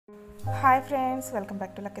Hi friends, welcome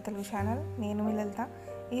back to lucky Telugu channel. నేను మీ లలిత.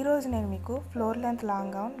 ఈరోజు నేను మీకు floor length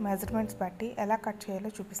long gown measurements బట్టి ఎలా కట్ చేయాలో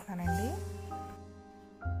చూపిస్తానండి.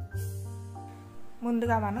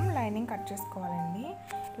 ముందుగా మనం లైనింగ్ కట్ చేసుకోవాలండి.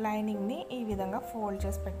 లైనింగ్ని ఈ విధంగా ఫోల్డ్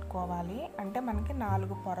చేసి పెట్టుకోవాలి. అంటే మనకి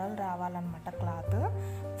 4 పొరలు రావాలన్నమాట క్లాత్.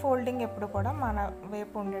 ఫోల్డింగ్ ఎప్పుడు కూడా మన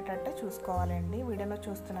వైపు ఉండేటట్టు చూసుకోవాలండి. వీడియోలో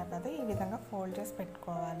చూస్తున్నారు కదా, ఈ విధంగా ఫోల్డ్ చేసి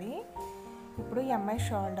పెట్టుకోవాలి. ఇప్పుడు ఈ అమ్మాయి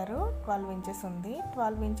షోల్డరు 12 ఇంచెస్ ఉంది.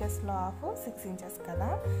 12 ఇంచెస్లో హాఫ్ 6 ఇంచెస్ కదా.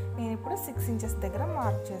 నేను ఇప్పుడు 6 ఇంచెస్ దగ్గర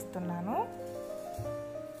మార్క్ చేస్తున్నాను.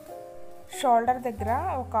 షోల్డర్ దగ్గర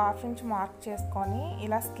ఒక హాఫ్ ఇంచ్ మార్క్ చేసుకొని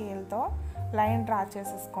ఇలా స్కేల్తో లైన్ డ్రా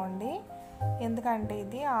చేసేసుకోండి. ఎందుకంటే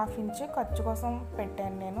ఇది హాఫ్ ఇంచ్ ఖర్చు కోసం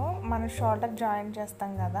పెట్టాను నేను. మన షోల్డర్ జాయింట్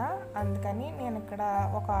చేస్తాం కదా, అందుకని నేను ఇక్కడ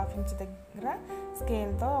ఒక హాఫ్ ఇంచ్ దగ్గర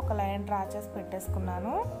స్కేల్తో ఒక లైన్ డ్రా చేసి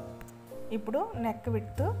పెట్టేసుకున్నాను. ఇప్పుడు నెక్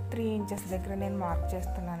విడ్త్ 3 ఇంచెస్ దగ్గర నేను మార్క్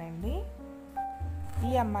చేస్తున్నానండి.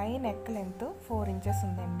 ఈ అమ్మాయి నెక్ లెంత్ 4 ఇంచెస్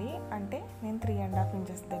ఉందండి. అంటే నేను 3.5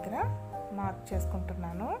 ఇంచెస్ దగ్గర మార్క్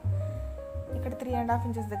చేసుకుంటున్నాను. ఇక్కడ 3.5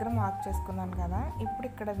 ఇంచెస్ దగ్గర మార్క్ చేసుకున్నాను కదా. ఇప్పుడు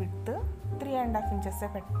ఇక్కడ విడ్త్ 3.5 ఇంచెస్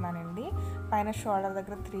పెట్టుకున్నానండి. పైన షోల్డర్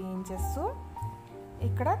దగ్గర 3 ఇంచెస్,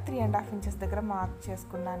 ఇక్కడ 3.5 ఇంచెస్ దగ్గర మార్క్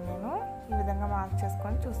చేసుకున్నాను నేను. ఈ విధంగా మార్క్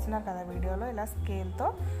చేసుకొని చూస్తున్నారు కదా వీడియోలో, ఇలా స్కేల్తో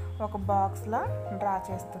ఒక బాక్స్లా డ్రా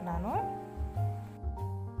చేస్తున్నాను.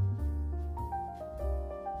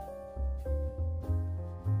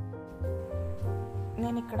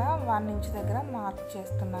 నేను ఇక్కడ 1 ఇంచ్ దగ్గర మార్క్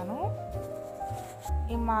చేస్తున్నాను.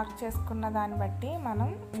 ఈ మార్క్ చేసుకున్న దాన్ని బట్టి మనం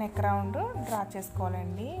నెక్ రౌండ్ డ్రా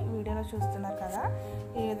చేసుకోవాలండి. వీడియోలో చూస్తున్నారు కదా,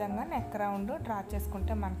 ఈ విధంగా నెక్ రౌండ్ డ్రా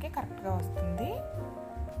చేసుకుంటే మనకి కరెక్ట్గా వస్తుంది.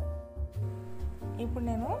 ఇప్పుడు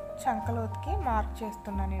నేను చంకలోతుకి మార్క్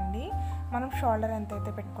చేస్తున్నానండి. మనం షోల్డర్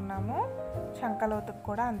ఎంతైతే పెట్టుకున్నామో చంకలోతుకి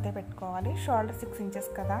కూడా అంతే పెట్టుకోవాలి. షోల్డర్ 6 ఇంచెస్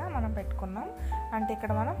కదా మనం పెట్టుకున్నాం, అంటే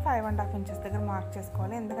ఇక్కడ మనం 5.5 ఇంచెస్ దగ్గర మార్క్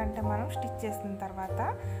చేసుకోవాలి. ఎందుకంటే మనం స్టిచ్ చేసిన తర్వాత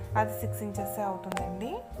అది 6 ఇంచెస్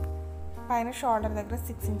అవుతుందండి. పైన షోల్డర్ దగ్గర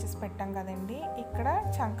 6 ఇంచెస్ పెట్టాం కదండి, ఇక్కడ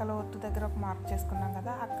చంకలోతు దగ్గర ఒక మార్క్ చేసుకున్నాం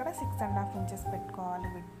కదా, అక్కడ 6.5 ఇంచెస్ పెట్టుకోవాలి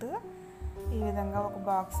విడ్త్. ఈ విధంగా ఒక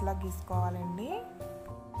బాక్స్లా గీసుకోవాలండి.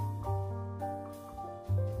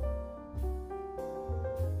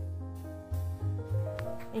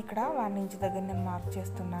 ఇక్కడ 1 ఇంచ్ దగ్గర నేను మార్క్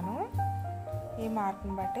చేస్తున్నాను. ఈ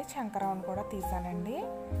మార్క్ని బట్టి చంక రౌండ్ కూడా తీసానండి.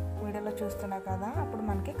 వీడియోలో చూస్తున్నా కదా, అప్పుడు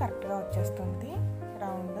మనకి కరెక్ట్గా వచ్చేస్తుంది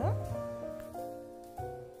రౌండ్.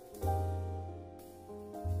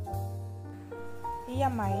 ఈ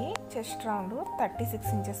అమ్మాయి చెస్ట్ రౌండ్ 36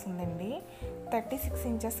 ఇంచెస్ ఉందండి. 36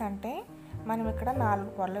 ఇంచెస్ అంటే మనం ఇక్కడ 4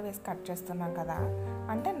 పొరలు వేసి కట్ చేస్తున్నాం కదా,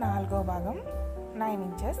 అంటే 4వ భాగం 9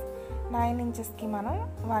 ఇంచెస్. 9 ఇంచెస్కి మనం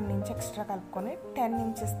 1 ఇంచ్ ఎక్స్ట్రా కలుపుకొని 10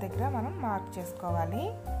 ఇంచెస్ దగ్గర మనం మార్క్ చేసుకోవాలి.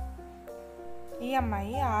 ఈ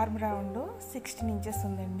అమ్మాయి ఆర్మ్ రౌండ్ 16 ఇంచెస్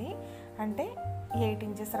ఉందండి. అంటే 8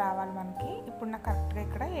 ఇంచెస్ రావాలి మనకి. ఇప్పుడు నాకు కరెక్ట్గా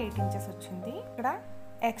ఇక్కడ 8 ఇంచెస్ వచ్చింది. ఇక్కడ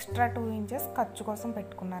ఎక్స్ట్రా 2 ఇంచెస్ ఖర్చు కోసం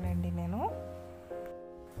పెట్టుకున్నానండి నేను.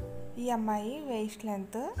 ఈ అమ్మాయి వేస్ట్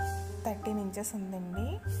లెంత్ 13 ఇంచెస్ ఉందండి.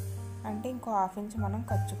 అంటే ఇంకో హాఫ్ ఇంచ్ మనం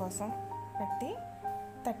ఖర్చు కోసం పెట్టి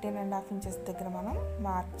 13.5 ఇంచెస్ దగ్గర మనం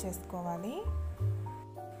మార్క్ చేసుకోవాలి.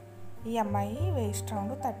 ఈ అమ్మాయి వేస్ట్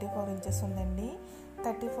రౌండ్ 34 ఇంచెస్ ఉందండి.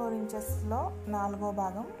 34 ఇంచెస్లో 4వ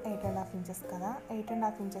భాగం 8.5 ఇంచెస్ కదా.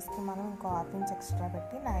 8.5 ఇంచెస్కి మనం ఇంకో హాఫ్ ఇంచ్ ఎక్స్ట్రా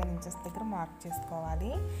పెట్టి 9 ఇంచెస్ దగ్గర మార్క్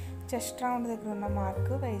చేసుకోవాలి. చెస్ట్ రౌండ్ దగ్గర ఉన్న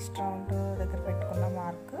మార్క్, వేస్ట్ రౌండ్ దగ్గర పెట్టుకున్న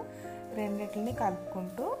మార్క్ రెండింటిని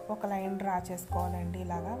కలుపుకుంటూ ఒక లైన్ డ్రా చేసుకోవాలండి,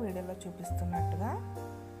 ఇలాగా వీడియోలో చూపిస్తున్నట్టుగా.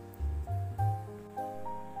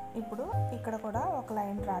 ఇప్పుడు ఇక్కడ కూడా ఒక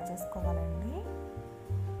లైన్ డ్రా చేసుకోవాలండి.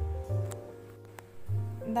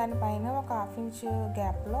 దానిపైన ఒక హాఫ్ ఇంచ్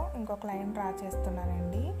గ్యాప్లో ఇంకొక లైన్ డ్రా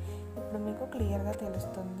చేస్తున్నానండి. ఇప్పుడు మీకు క్లియర్గా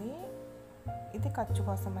తెలుస్తుంది ఇది ఖర్చు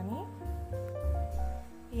కోసమని.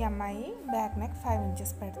 ఈ అమ్మాయి బ్యాక్ నెక్ 5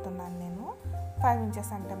 ఇంచెస్ పెడుతున్నాను నేను. 5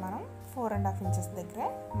 ఇంచెస్ అంటే మనం 4.5 ఇంచెస్ దగ్గర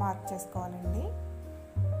మార్క్ చేసుకోవాలండి.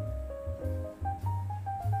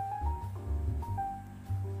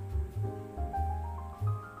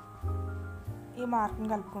 ఈ మార్క్ని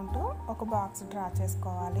కలుపుకుంటూ ఒక బాక్స్ డ్రా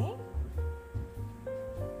చేసుకోవాలి.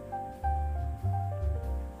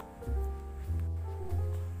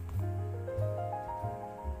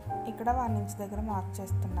 ఇక్కడ 1 ఇంచ్ దగ్గర మార్క్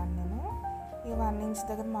చేస్తున్నాను నేను. ఈ 1 ఇంచ్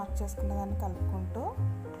దగ్గర మార్క్ చేసుకున్న దాన్ని కలుపుకుంటూ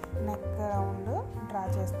నెక్ రౌండ్ డ్రా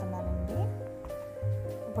చేస్తున్నానండి.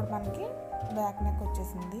 ఇప్పుడు మనకి బ్యాక్ నెక్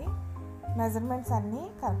వచ్చేసింది. మెజర్మెంట్స్ అన్నీ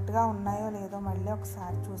కరెక్ట్గా ఉన్నాయో లేదో మళ్ళీ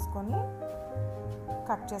ఒకసారి చూసుకొని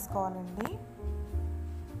కట్ చేసుకోవాలండి.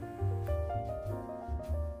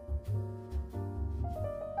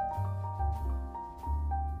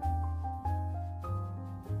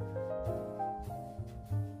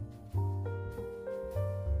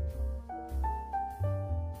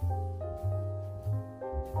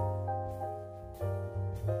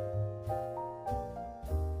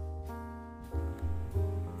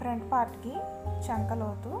 ఫ్రంట్ పార్ట్కి చంక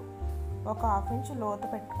లోతు ఒక 1/2 ఇంచ్ లోతు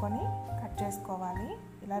పెట్టుకొని కట్ చేసుకోవాలి.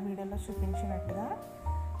 ఇలా వీడియోలో చూపించినట్టుగా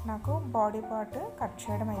నాకు బాడీ పార్ట్ కట్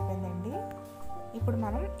చేయడం అయిపోయిందండి. ఇప్పుడు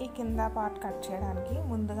మనం ఈ కింద పార్ట్ కట్ చేయడానికి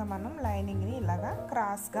ముందుగా మనం లైనింగ్ని ఇలాగా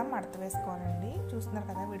క్రాస్గా మడత వేసుకోవాలండి. చూస్తున్నారు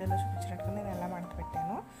కదా వీడియోలో చూపించినట్టుగా నేను ఎలా మడత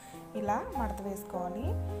పెట్టాను, ఇలా మడత వేసుకోవాలి.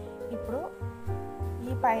 ఇప్పుడు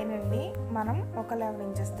ఈ పై నుండి మనం ఒక 11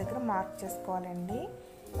 ఇంచెస్ దగ్గర మార్క్ చేసుకోవాలండి.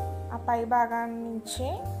 ఆ పై భాగాన్ని నుంచే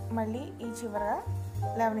మళ్ళీ ఈ చివరగా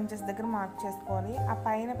 11 ఇంచెస్ దగ్గర మార్క్ చేసుకోవాలి. ఆ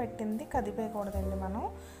పైన పెట్టింది కదిపేయకూడదండి, మనం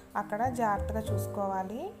అక్కడ జాగ్రత్తగా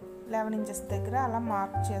చూసుకోవాలి. 11 ఇంచెస్ దగ్గర అలా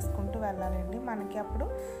మార్క్ చేసుకుంటూ వెళ్ళాలండి. మనకి అప్పుడు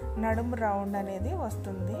నడుము రౌండ్ అనేది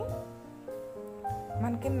వస్తుంది.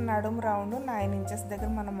 మనకి నడుము రౌండ్ 9 ఇంచెస్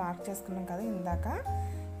దగ్గర మనం మార్క్ చేసుకున్నాం కదా ఇందాక.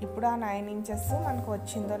 ఇప్పుడు ఆ 9 ఇంచెస్ మనకు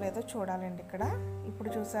వచ్చిందో లేదో చూడాలండి. ఇక్కడ ఇప్పుడు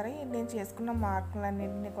చూసారా, నేను చేసుకున్న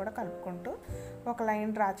మార్కులన్నింటినీ కూడా కలుపుకుంటూ ఒక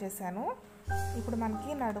లైన్ డ్రా చేశాను. ఇప్పుడు మనకి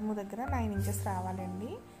నడుము దగ్గర 9 ఇంచెస్ రావాలండి.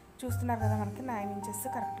 చూస్తున్నారు కదా, మనకి 9 ఇంచెస్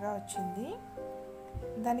కరెక్ట్గా వచ్చింది.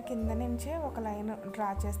 దాని కింద నుంచే ఒక లైన్ డ్రా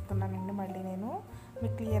చేస్తున్నానండి. మళ్ళీ నేను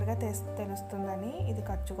మీకు క్లియర్గా తెలుస్తుందని, ఇది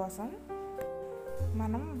ఖర్చు కోసం.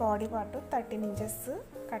 మనం బాడీ పార్ట్ 13 ఇంచెస్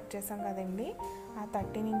కట్ చేసాం కదండి. ఆ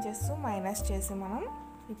 13 ఇంచెస్ మైనస్ చేసి మనం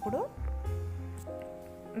ఇప్పుడు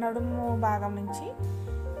నడుము భాగం నుంచి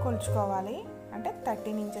కొలుచుకోవాలి. అంటే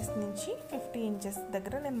 13 ఇంచెస్ నుంచి 50 ఇంచెస్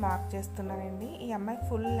దగ్గర నేను మార్క్ చేస్తున్నానండి. ఈ అమ్మాయి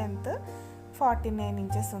ఫుల్ లెంత్ 49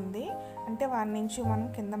 ఇంచెస్ ఉంది. అంటే 1 ఇంచ్ మనం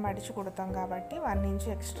కింద మడిచి కుడతాం కాబట్టి 1 ఇంచ్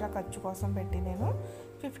ఎక్స్ట్రా ఖర్చు కోసం పెట్టి నేను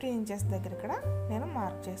 15 ఇంచెస్ దగ్గర ఇక్కడ నేను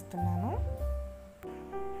మార్క్ చేస్తున్నాను.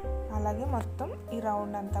 అలాగే మొత్తం ఈ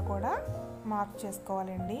రౌండ్ అంతా కూడా మార్క్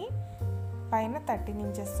చేసుకోవాలండి. పైన 13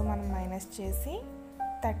 ఇంచెస్ మనం మైనస్ చేసి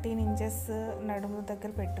 13 ఇంచెస్ నడుము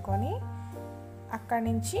దగ్గర పెట్టుకొని అక్కడి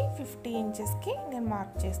నుంచి 50 ఇంచెస్కి నేను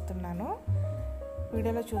మార్క్ చేస్తున్నాను.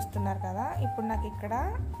 వీడియోలో చూస్తున్నారు కదా. ఇప్పుడు నాకు ఇక్కడ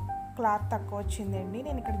క్లాత్ తక్కువ వచ్చిందండి,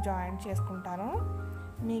 నేను ఇక్కడ జాయింట్ చేసుకుంటాను.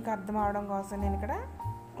 మీకు అర్థం అవడం కోసం నేను ఇక్కడ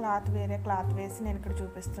వేరే క్లాత్ వేసి నేను ఇక్కడ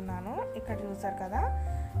చూపిస్తున్నాను. ఇక్కడ చూసారు కదా,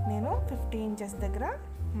 నేను 50 ఇంచెస్ దగ్గర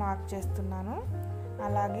మార్క్ చేస్తున్నాను.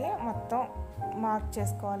 అలాగే మొత్తం మార్క్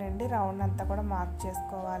చేసుకోవాలండి. రౌండ్ అంతా కూడా మార్క్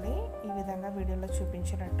చేసుకోవాలి ఈ విధంగా వీడియోలో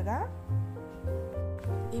చూపించినట్టుగా.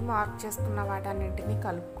 ఈ మార్క్ చేసుకున్న వాటన్నింటినీ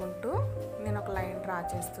కలుపుకుంటూ నేను ఒక లైన్ డ్రా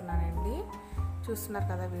చేస్తున్నానండి. చూస్తున్నారు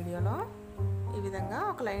కదా వీడియోలో, ఈ విధంగా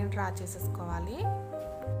ఒక లైన్ డ్రా చేసేసుకోవాలి.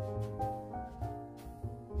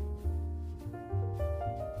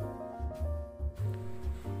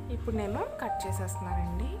 ఇప్పుడు నేను కట్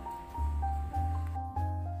చేసేస్తున్నానండి.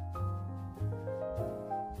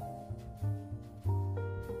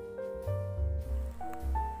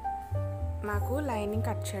 నాకు లైనింగ్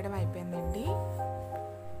కట్ చేయడం అయిపోయిందండి.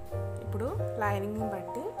 ఇప్పుడు లైనింగ్ని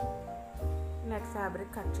బట్టి నెట్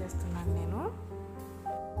ఫ్యాబ్రిక్ కట్ చేస్తున్నాను నేను.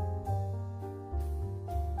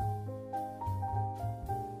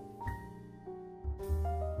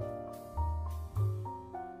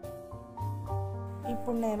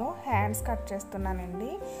 ఇప్పుడు నేను హ్యాండ్స్ కట్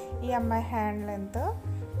చేస్తున్నానండి. ఈ అమ్మాయి హ్యాండ్ లెంత్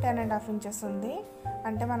 10.5 ఇంచెస్ ఉంది.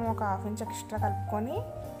 అంటే మనం ఒక 1/2 ఇంచ్ ఎక్స్ట్రా కలుపుకొని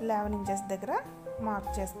 11 ఇంచెస్ దగ్గర మార్క్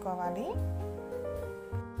చేసుకోవాలి.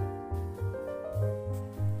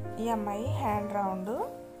 ఈ అమ్మాయి హ్యాండ్ రౌండ్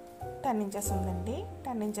 10 ఇంచెస్ ఉందండి.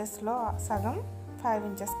 10 ఇంచెస్లో సగం 5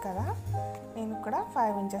 ఇంచెస్ కదా, నేను ఇక్కడ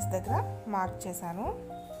 5 ఇంచెస్ దగ్గర మార్క్ చేశాను.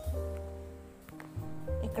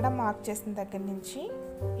 ఇక్కడ మార్క్ చేసిన దగ్గర నుంచి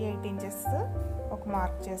 8 ఇంచెస్ ఒక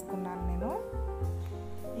మార్క్ చేసుకున్నాను నేను.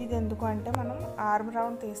 ఇది ఎందుకు అంటే మనం ఆర్మ్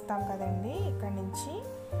రౌండ్ తీస్తాం కదండి, ఇక్కడ నుంచి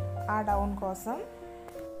ఆ డౌన్ కోసం.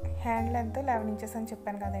 హ్యాండ్ లెంత్ 11 ఇంచెస్ అని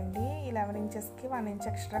చెప్పాను కదండి. ఈ 11 ఇంచెస్కి 1 ఇంచ్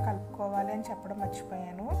ఎక్స్ట్రా కలుపుకోవాలి అని చెప్పడం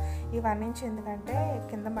మర్చిపోయాను. ఈ 1 ఇంచ్ ఎందుకంటే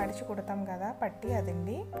కింద మడిచి కుడతాం కదా పట్టి,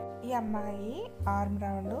 అదండి. ఈ అమ్మాయి ఆర్మ్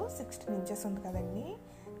రౌండ్ 16 ఇంచెస్ ఉంది కదండి.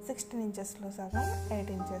 16 ఇంచెస్లో సగం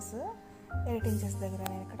 8 ఇంచెస్ దగ్గర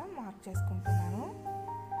నేను ఇక్కడ మార్క్ చేసుకుంటున్నాను.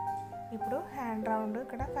 ఇప్పుడు హ్యాండ్ రౌండ్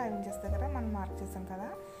ఇక్కడ 5 ఇంచెస్ దగ్గర మనం మార్క్ చేసాం కదా,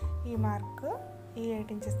 ఈ 8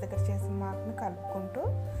 ఇంచెస్ దగ్గర చేసిన మార్క్ని కలుపుకుంటూ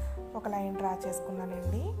ఒక లైన్ డ్రా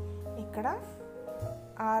చేసుకున్నానండి. ఇక్కడ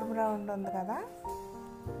ఆర్మ్ రౌండ్ ఉంది కదా,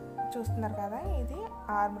 చూస్తున్నారు కదా, ఇది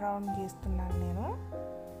ఆర్మ్ రౌండ్ గీస్తున్నాను నేను.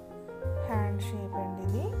 హ్యాండ్ షేప్ అండి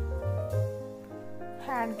ఇది.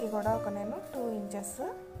 హ్యాండ్కి కూడా నేను 2 ఇంచెస్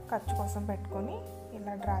ఖర్చు కోసం పెట్టుకొని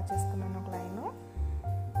ఇలా డ్రా చేసుకున్నాను ఒక లైను.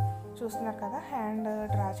 చూస్తున్నారు కదా, హ్యాండ్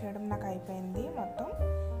డ్రా చేయడం నాకు అయిపోయింది మొత్తం.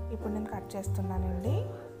 ఇప్పుడు నేను కట్ చేస్తున్నానండి.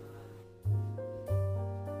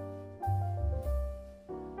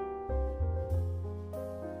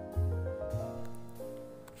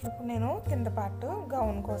 ఇప్పుడు నేను కింద పార్ట్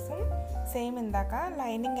గౌన్ కోసం సేమ్ ఇందాక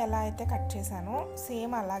లైనింగ్ ఎలా అయితే కట్ చేశానో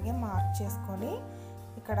సేమ్ అలాగే మార్క్ చేసుకొని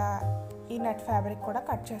ఇక్కడ ఈ నెట్ ఫ్యాబ్రిక్ కూడా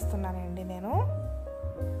కట్ చేస్తున్నానండి నేను.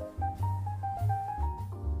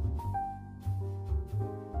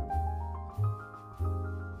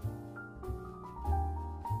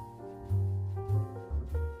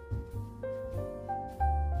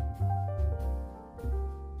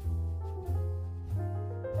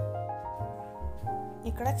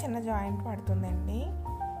 ఇక్కడ చిన్న జాయింట్ పడుతుందండి.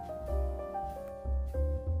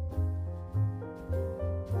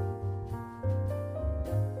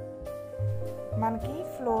 మనకి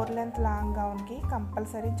floor length long గౌన్కి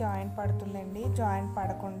compulsory joint పడుతుందండి. జాయింట్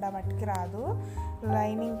పడకుండా మట్టుకి రాదు.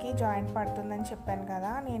 లైనింగ్కి జాయింట్ పడుతుందని చెప్పాను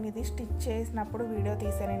కదా, నేను ఇది స్టిచ్ చేసినప్పుడు వీడియో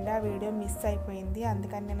తీసానండి. ఆ వీడియో మిస్ అయిపోయింది,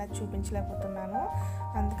 అందుకని నేను అది చూపించలేకపోతున్నాను.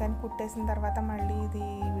 అందుకని కుట్టేసిన తర్వాత మళ్ళీ ఇది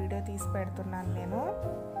వీడియో తీసి పెడుతున్నాను నేను.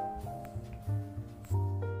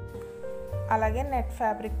 అలాగే నెట్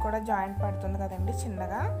ఫ్యాబ్రిక్ కూడా జాయింట్ పడుతుంది కదండి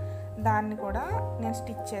చిన్నగా, దాన్ని కూడా నేను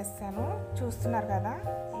స్టిచ్ చేస్తాను. చూస్తున్నారు కదా,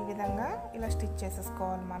 ఈ విధంగా ఇలా స్టిచ్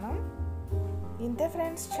చేసేసుకోవాలి మనం. ఇంతే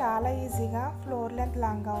ఫ్రెండ్స్, చాలా ఈజీగా floor length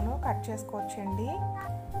long gown cut చేసుకోవచ్చండి.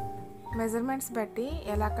 మెజర్మెంట్స్ బట్టి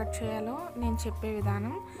ఎలా కట్ చేయాలో నేను చెప్పే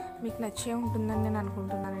విధానం మీకు నచ్చే ఉంటుందని నేను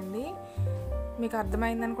అనుకుంటున్నానండి. మీకు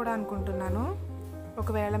అర్థమైందని కూడా అనుకుంటున్నాను.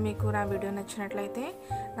 ఒకవేళ మీకు నా వీడియో నచ్చినట్లయితే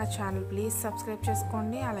నా ఛానల్ ప్లీజ్ సబ్స్క్రైబ్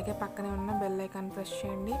చేసుకోండి. అలాగే పక్కనే ఉన్న బెల్ ఐకాన్ ప్రెస్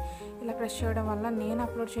చేయండి. ఇలా ప్రెస్ చేయడం వల్ల నేను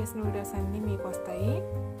అప్లోడ్ చేసిన వీడియోస్ అన్నీ మీకు వస్తాయి.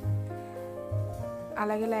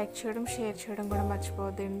 అలాగే లైక్ చేయడం, షేర్ చేయడం కూడా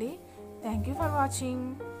మర్చిపోవద్దండి. Thank you for watching.